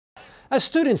As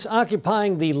students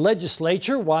occupying the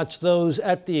legislature watch those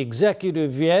at the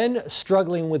Executive Yuan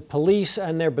struggling with police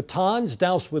and their batons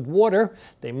doused with water,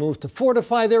 they moved to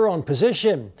fortify their own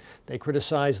position. They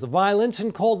criticized the violence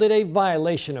and called it a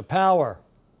violation of power.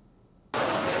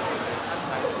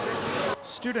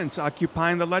 Students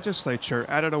occupying the legislature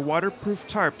added a waterproof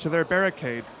tarp to their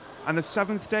barricade on the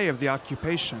 7th day of the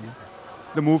occupation.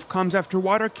 The move comes after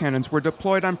water cannons were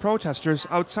deployed on protesters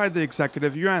outside the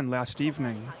Executive Yuan last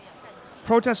evening.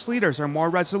 Protest leaders are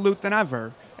more resolute than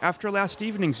ever after last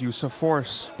evening's use of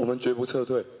force.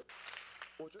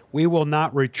 We will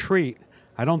not retreat.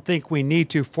 I don't think we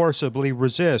need to forcibly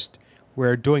resist.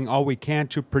 We're doing all we can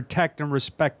to protect and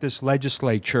respect this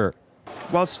legislature.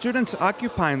 While students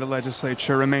occupying the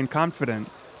legislature remain confident,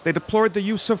 they deplored the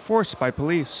use of force by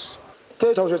police.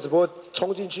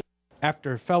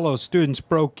 After fellow students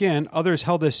broke in, others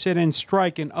held a sit-in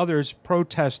strike and others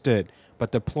protested.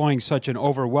 But deploying such an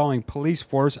overwhelming police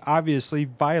force obviously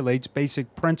violates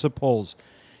basic principles.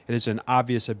 It is an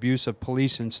obvious abuse of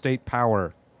police and state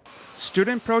power.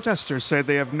 Student protesters say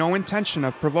they have no intention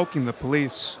of provoking the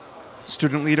police.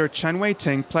 Student leader Chen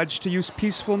Wei-ting pledged to use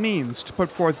peaceful means to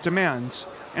put forth demands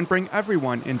and bring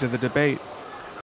everyone into the debate.